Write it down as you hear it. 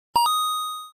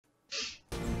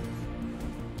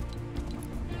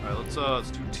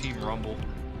Let's do Team Rumble.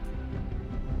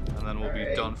 And then we'll be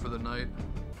done for the night.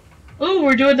 Ooh,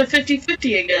 we're doing the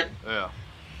 50-50 again. Yeah.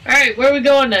 Alright, where are we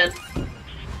going then?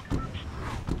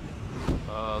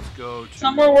 Let's go to...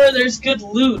 Somewhere where there's good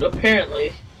loot,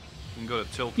 apparently. We can go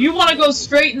to Tilted. You want to go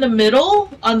straight in the middle?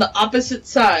 On the opposite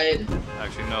side?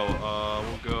 Actually, no.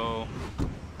 We'll go...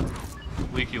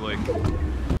 Leaky Lake.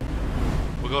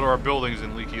 We'll go to our buildings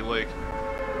in Leaky Lake.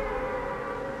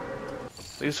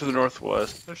 These for the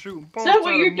northwest. They're shooting Is that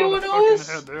what you're doing,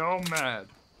 Otis? They're all mad.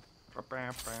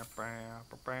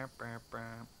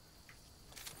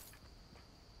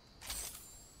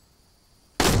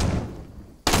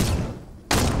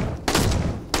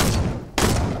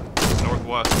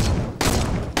 Northwest.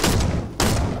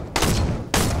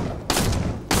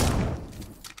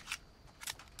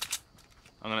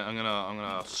 I'm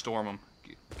gonna storm them.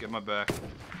 Get my back.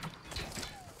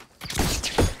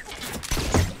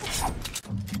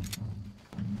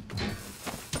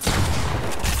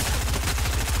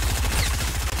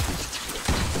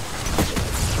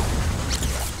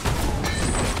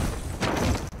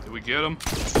 Did we get him?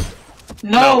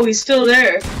 No, he's still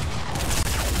there.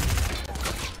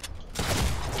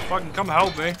 Fucking come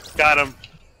help me. Got him.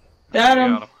 Got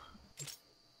him. Got him.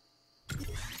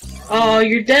 Oh,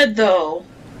 you're dead though.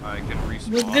 I can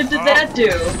respawn. What good did that do?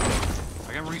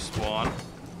 I can respawn.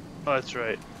 Oh, that's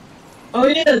right. Oh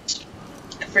yeah,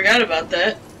 I forgot about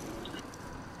that.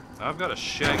 I've got a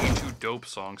Shaggy 2 Dope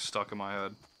song stuck in my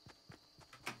head.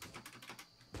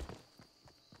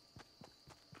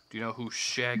 Do you know who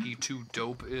Shaggy 2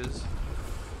 Dope is?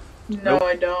 No,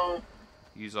 I don't.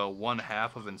 He's one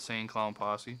half of Insane Clown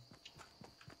Posse.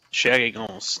 Shaggy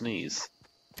gonna sneeze.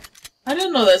 I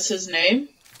didn't know that's his name.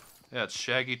 Yeah, it's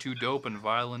Shaggy 2 Dope and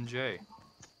Violin J.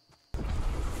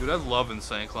 Dude, I love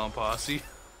Insane Clown Posse.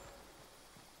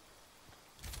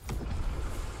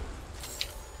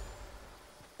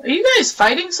 Are you guys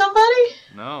fighting somebody?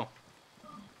 No.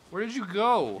 Where did you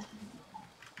go?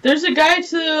 There's a guy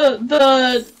to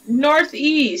the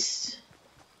northeast.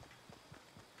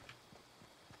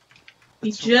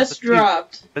 He just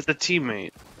dropped. That's a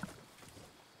teammate.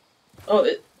 Oh,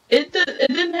 it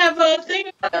didn't have a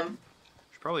thing on him.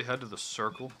 Should probably head to the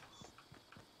circle.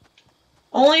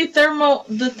 Only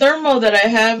the thermo that I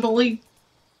have,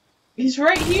 he's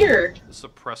right here. The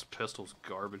suppressed pistol's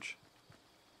garbage.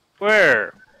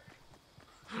 Where?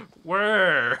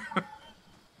 Where?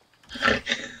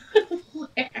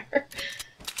 Where?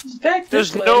 He's back this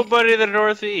There's way. nobody in the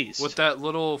northeast. With that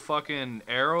little fucking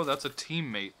arrow, that's a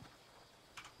teammate.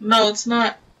 No, it's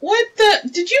not. What the?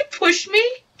 Did you push me?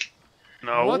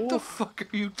 No. What the fuck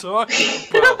are you talking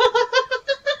about?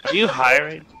 Are you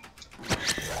hiring?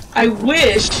 I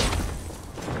wish.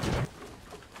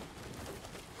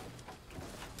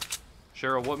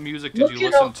 Cheryl, what music did you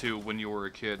listen to when you were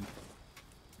a kid?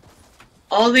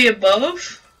 All the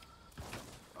above?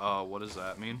 What does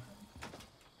that mean?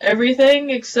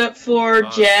 Everything except for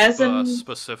jazz and...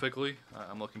 Specifically?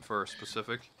 I'm looking for a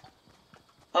specific.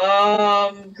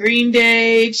 Green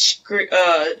Day,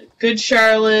 Good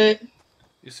Charlotte.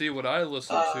 You see, what I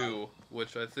listened to,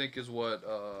 which I think is what,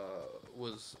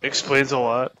 was... Explains a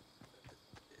lot.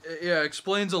 Yeah,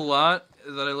 explains a lot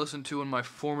that I listened to in my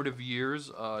formative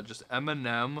years. Just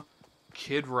Eminem,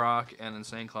 Kid Rock, and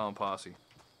Insane Clown Posse.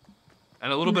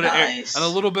 And a little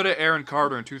bit of Aaron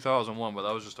Carter in 2001, but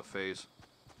that was just a phase.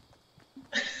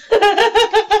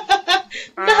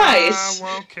 Nice. I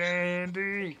want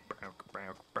candy.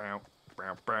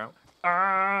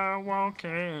 I want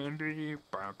candy.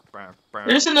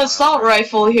 There's an assault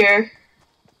rifle here.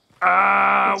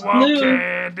 I It's want blue.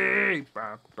 candy.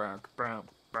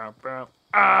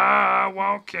 I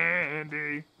want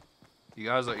candy. You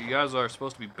guys are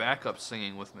supposed to be backup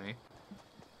singing with me.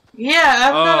 Yeah,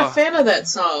 I'm not a fan of that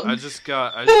song. I just gave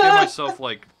myself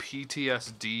like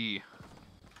PTSD.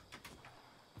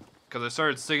 Cause I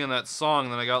started singing that song,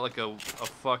 and then I got like a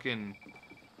fucking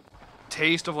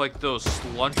taste of like those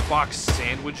lunchbox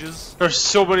sandwiches. There's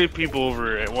so many people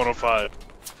over at 105.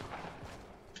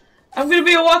 I'm gonna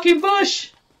be a walking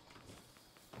bush.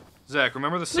 Zach,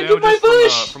 remember the Look at my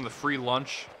sandwiches bush. from the free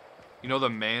lunch? You know, the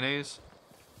mayonnaise?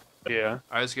 Yeah.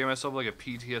 I just gave myself like a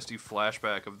PTSD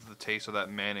flashback of the taste of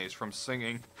that mayonnaise from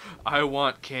singing I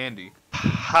Want Candy.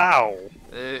 How?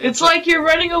 It's like you're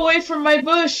running away from my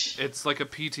bush. It's like a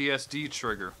PTSD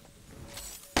trigger.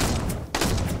 The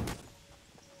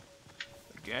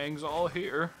gang's all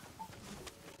here.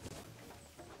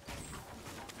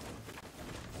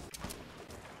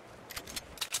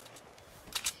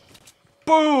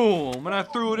 Boom! And I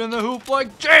threw it in the hoop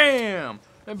like jam!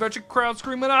 And bet your crowd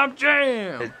screaming I'm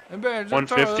jam! And bet that's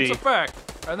 150. a fact.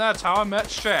 And that's how I met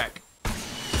Shaq.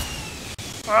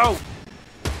 Oh!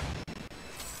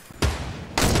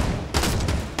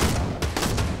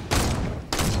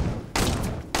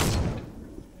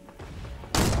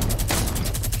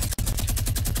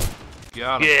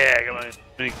 Got him. Yeah, come on.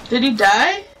 Did he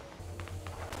die?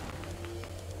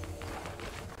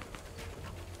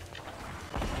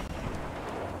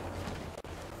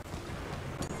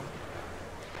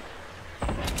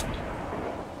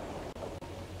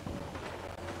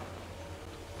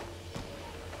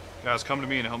 Guys, come to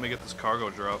me and help me get this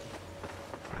cargo drop.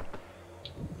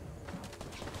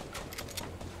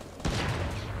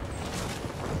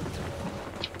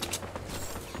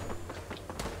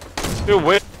 Dude,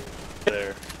 wait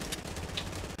there.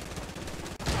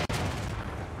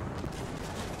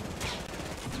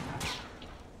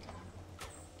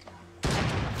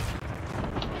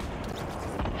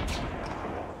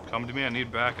 Come to me, I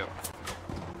need backup.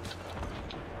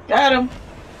 Got him.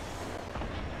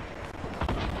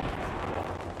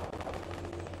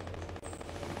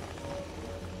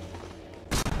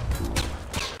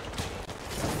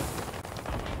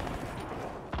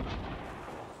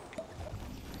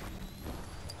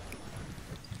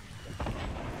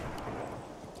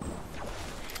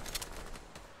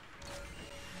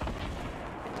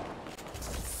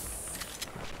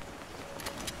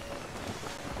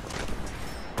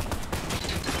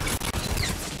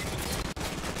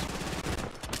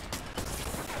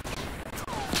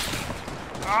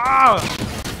 Ah!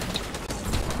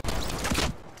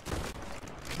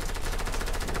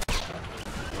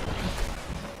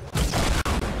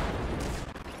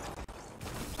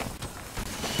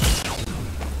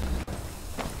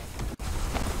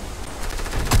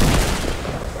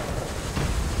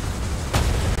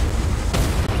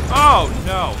 Oh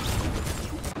no!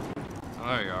 Oh,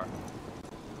 there you are.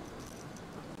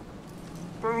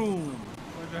 Boom!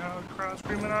 Where'd you have a crowd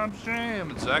screaming I'm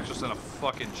jam? It's actually just in a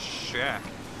fucking shack.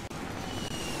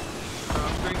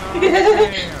 Crowd screaming I'm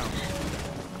jam!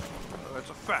 It's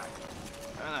a fact.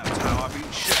 And that's how I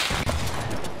beat Shack.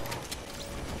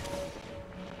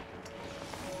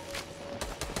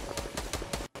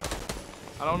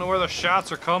 I don't know where the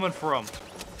shots are coming from.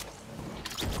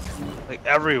 Like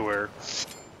everywhere.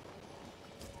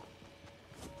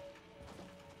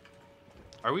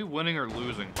 Are we winning or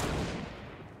losing?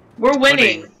 We're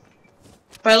winning.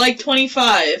 By like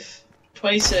 25.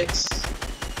 26.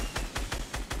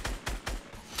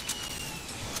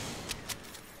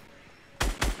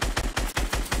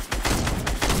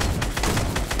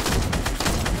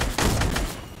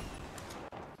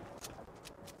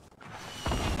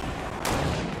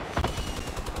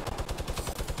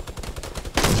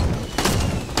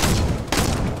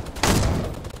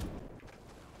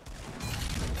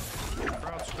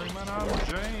 Crowd screaming I'm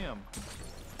jam.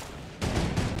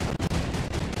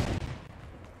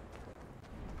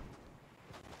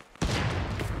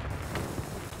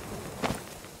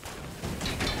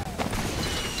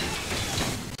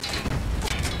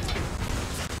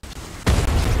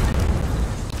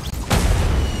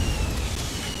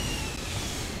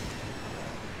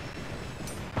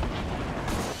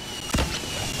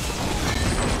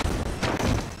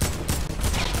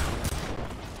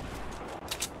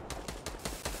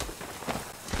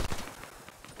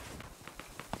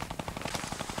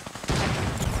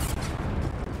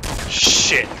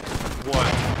 Shit. What?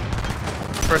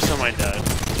 First time I died.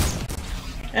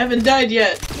 I haven't died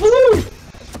yet. Woohoo!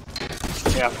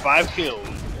 Yeah, 5 kills.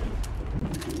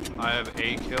 I have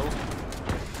a kill.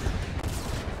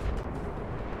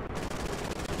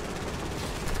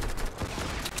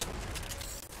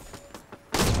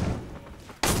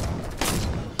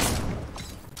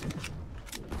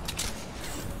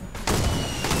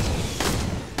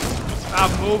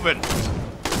 Stop moving.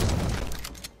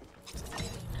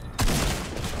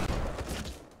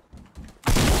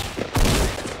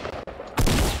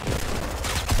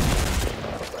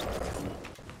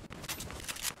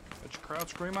 It's crowd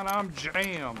screaming I'm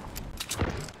jam.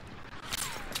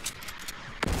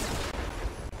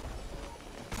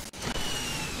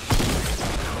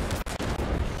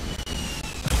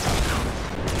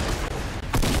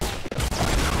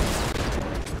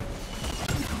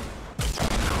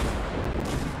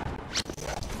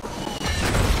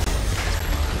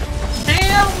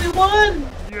 Damn, we won!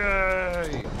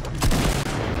 Yay!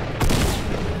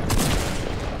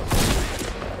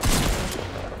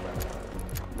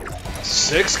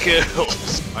 Six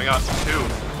kills. I got 2.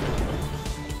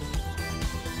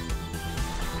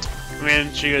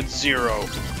 Man, she got 0.